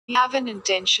have an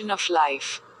intention of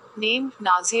life. Name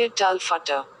Nazia Tul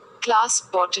Fatah. Class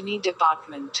Botany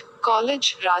Department.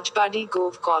 College Rajbadi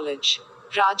Gove College.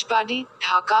 Rajbadi,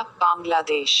 Dhaka,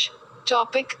 Bangladesh.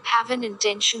 Topic Have an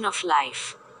intention of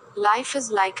life. Life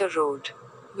is like a road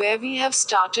where we have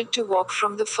started to walk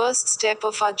from the first step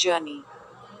of our journey.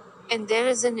 And there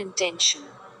is an intention.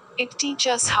 It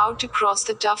teaches us how to cross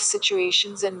the tough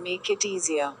situations and make it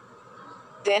easier.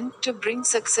 Then, to bring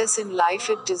success in life,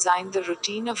 it designed the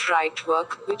routine of right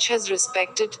work, which has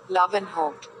respected, love, and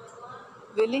hope.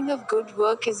 Willing of good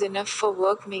work is enough for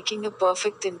work, making a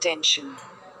perfect intention.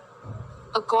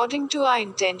 According to our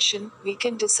intention, we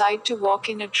can decide to walk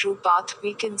in a true path.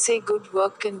 We can say good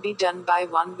work can be done by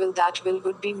one will, that will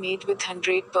would be made with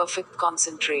 100 perfect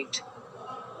concentrate.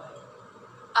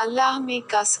 Allah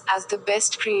make us, as the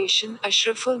best creation,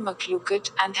 Ashraful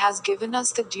Makhluqat, and has given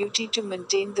us the duty to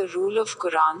maintain the rule of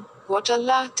Quran. What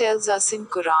Allah tells us in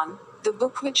Quran, the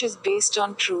book which is based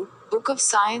on true, book of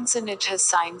science, and it has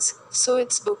signs, so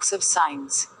it's books of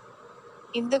science.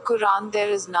 In the Quran there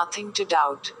is nothing to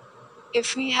doubt.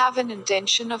 If we have an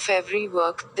intention of every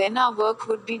work, then our work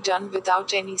would be done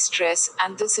without any stress,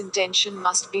 and this intention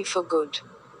must be for good.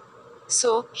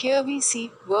 So, here we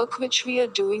see, work which we are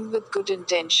doing with good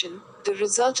intention, the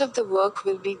result of the work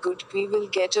will be good, we will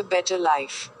get a better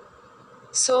life.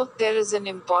 So, there is an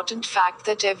important fact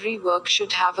that every work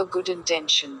should have a good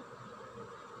intention.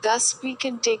 Thus, we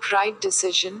can take right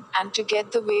decision, and to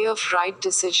get the way of right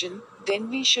decision, then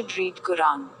we should read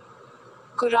Quran.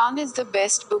 Quran is the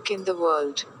best book in the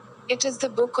world. It is the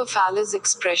book of Allah's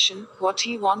expression, what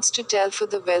He wants to tell for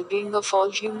the well-being of all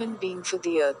human beings for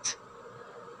the earth.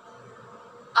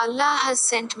 Allah has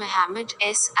sent Muhammad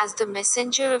as the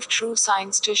messenger of true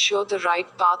science to show the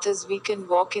right path, as we can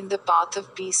walk in the path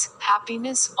of peace,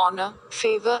 happiness, honor,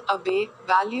 favor, obey,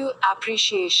 value,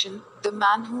 appreciation. The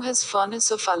man who has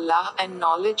furnace of Allah and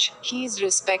knowledge, he is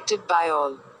respected by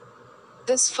all.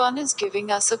 This furnace giving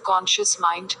us a conscious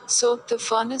mind, so the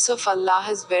furnace of Allah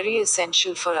is very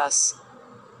essential for us.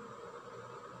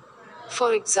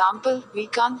 For example, we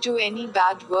can't do any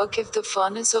bad work if the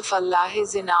furnace of Allah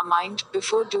is in our mind.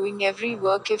 Before doing every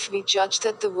work, if we judge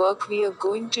that the work we are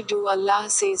going to do, Allah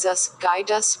says us, guide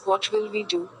us, what will we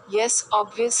do? Yes,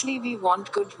 obviously we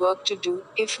want good work to do.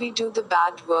 If we do the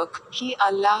bad work, He,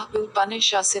 Allah, will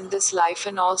punish us in this life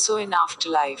and also in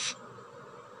afterlife.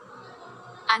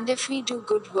 And if we do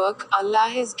good work, Allah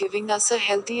is giving us a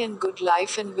healthy and good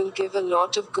life and will give a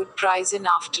lot of good prize in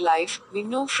afterlife. We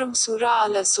know from Surah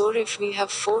Al-Asr, if we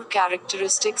have 4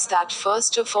 characteristics, that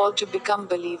first of all, to become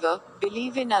believer,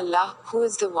 believe in Allah, who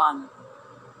is the one.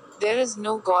 There is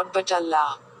no God but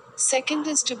Allah. Second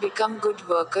is to become good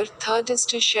worker, third is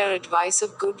to share advice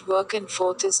of good work, and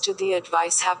fourth is to the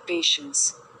advice have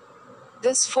patience.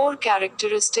 These 4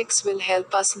 characteristics will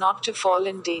help us not to fall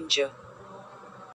in danger.